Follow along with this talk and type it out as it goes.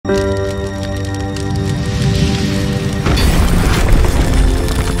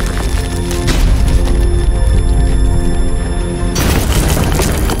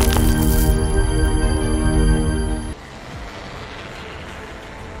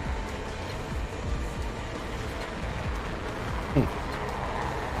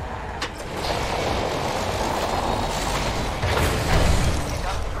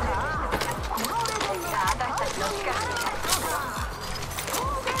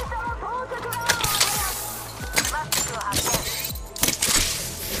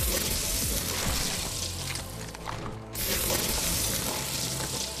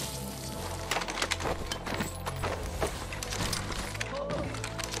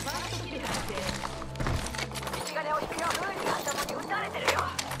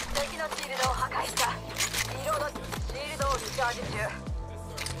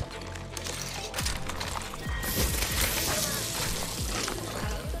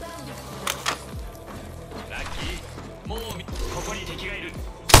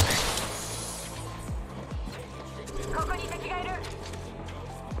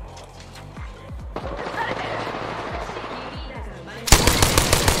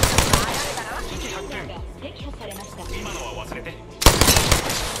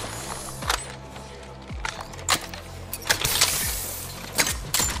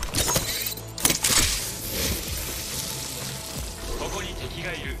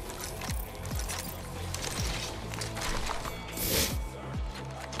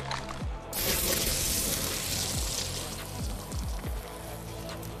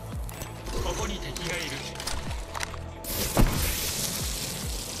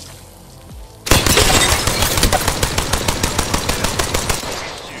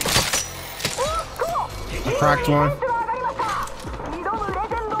Cracked one.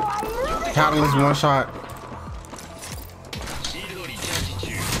 Catalyst one shot.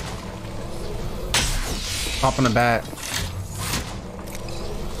 Pop on the bat.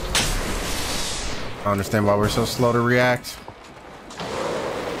 I don't understand why we're so slow to react.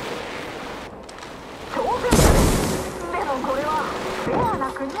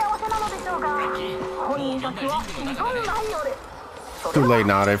 Too late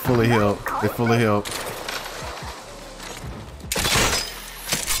now. They're fully healed. They're fully healed.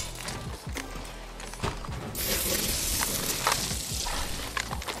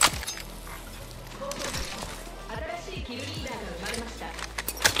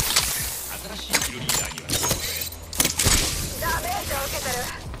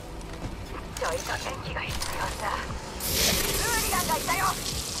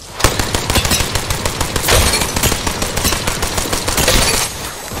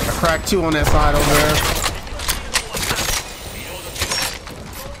 Crack two on that side over there.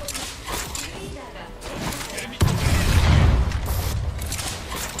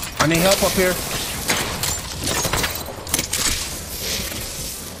 I need help up here.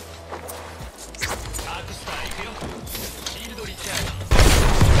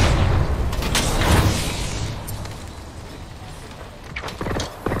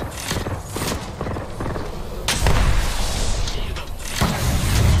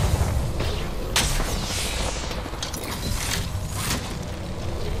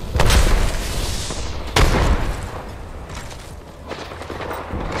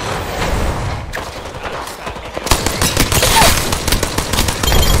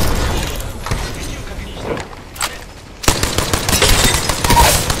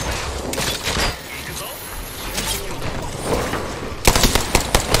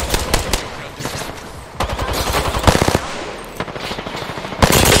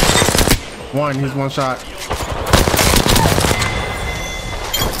 One, he's one shot.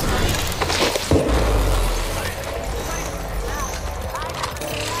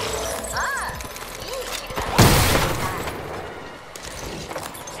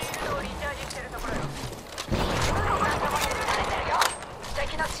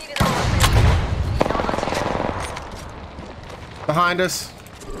 Behind us.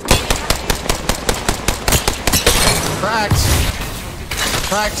 Cracked.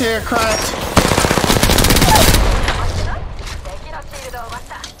 Cracked here, cracked.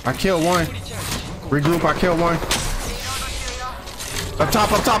 I killed one. Regroup, I killed one. Up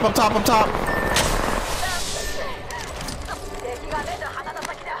top, up top, up top, up top.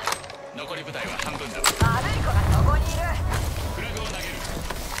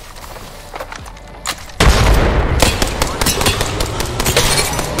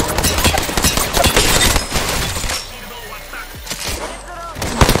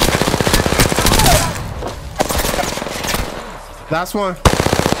 Last one.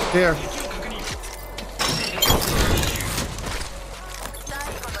 Here.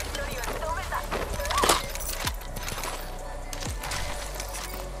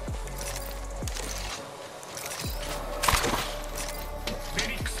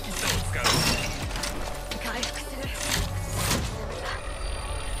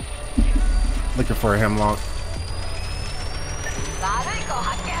 Looking for a hemlock.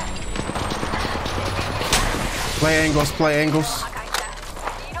 Play angles, play angles.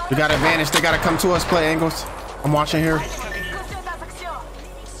 We got advantage. They gotta come to us. Play angles. I'm watching here.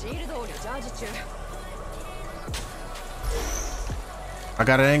 I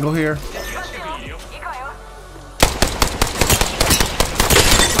got an angle here.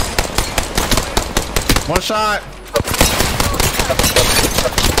 One shot.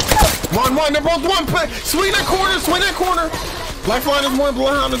 One. They're both one. Swing that corner. Swing that corner. Lifeline is one.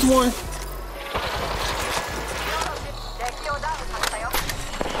 Bloodhound is one.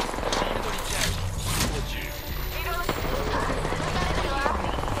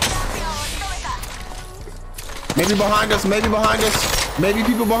 Maybe behind us. Maybe behind us. Maybe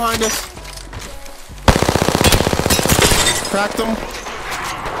people behind us. Cracked them.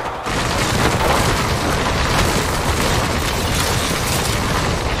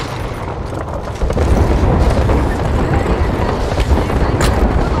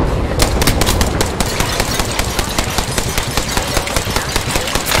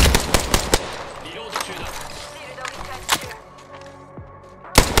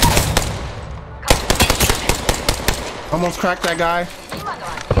 Almost cracked that guy.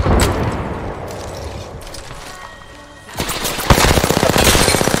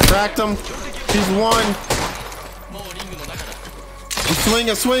 Cracked him. He's one.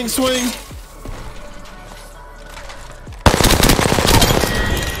 Swing.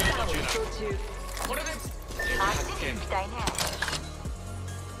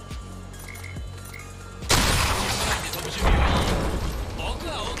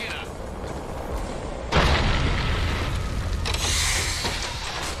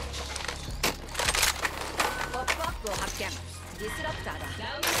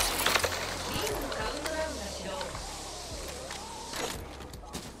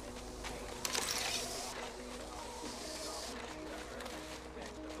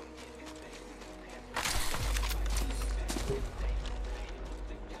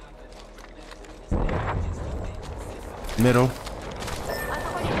 Middle.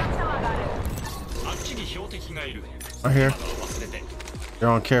 Right here. They're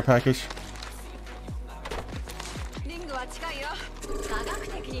on care package.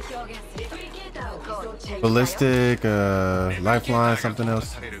 Ballistic, lifeline, something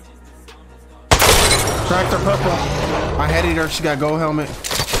else. Tractor purple. I headed her. She got gold helmet.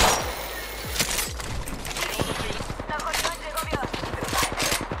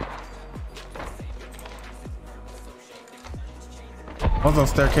 One's on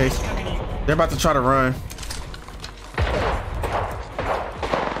staircase. They're about to try to run.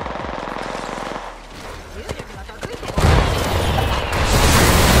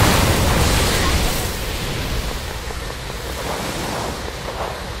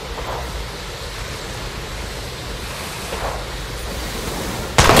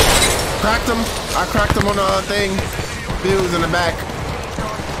 Cracked him. I cracked him on the thing. Fuse in the back.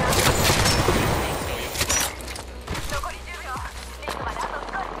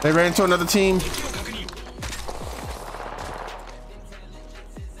 They ran into another team.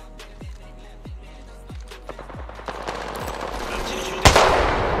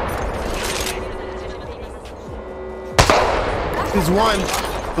 He's one.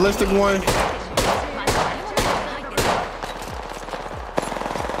 Ballistic one.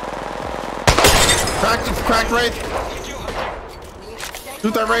 Cracked Wraith.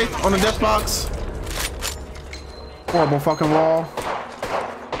 Shoot that Wraith on the death box. Horrible fucking wall.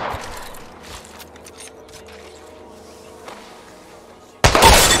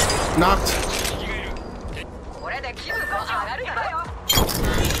 Knocked.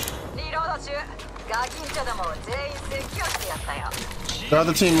 The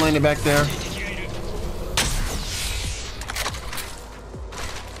other team landed back there.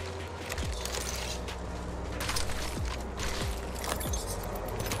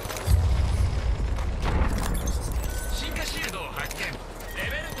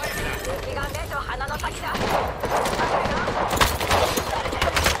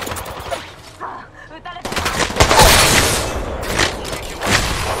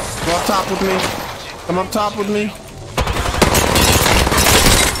 Go up top with me. Come up top with me.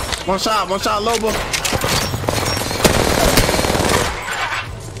 One shot, Loba.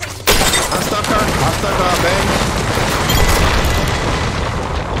 I stuck her, bang.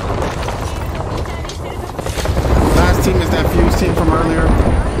 Last team is that Fuse team from earlier.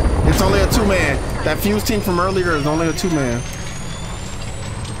 It's only a 2-man. That Fuse team from earlier is only a 2-man.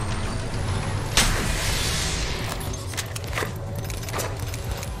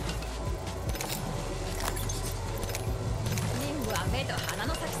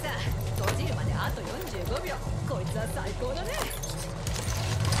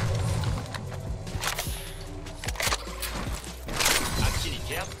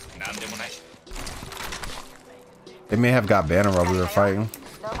 They may have got banner while we were fighting.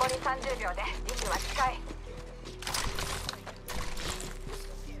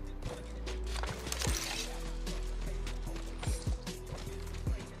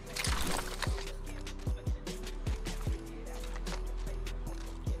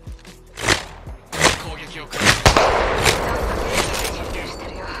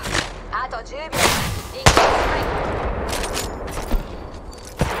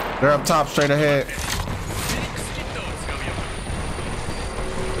 They're up top, straight ahead.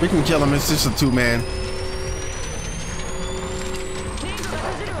 We can kill him. It's just a two-man.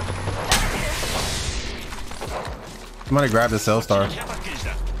 Somebody grab the cell star.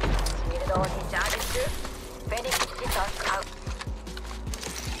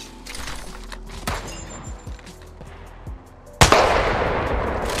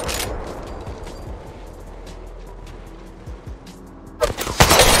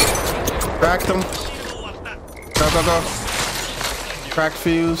 Cracked him. Go. Cracked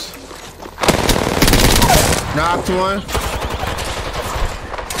fuse. Knocked one.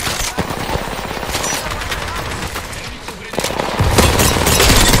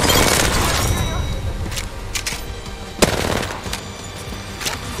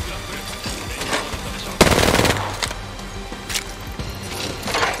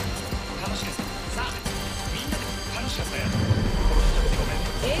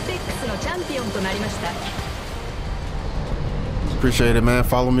 Appreciate it, man.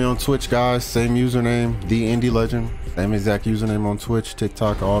 Follow me on Twitch, guys. Same username, The Indie Legend. Same exact username on Twitch,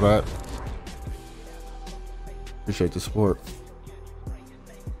 TikTok, all that. Appreciate the support.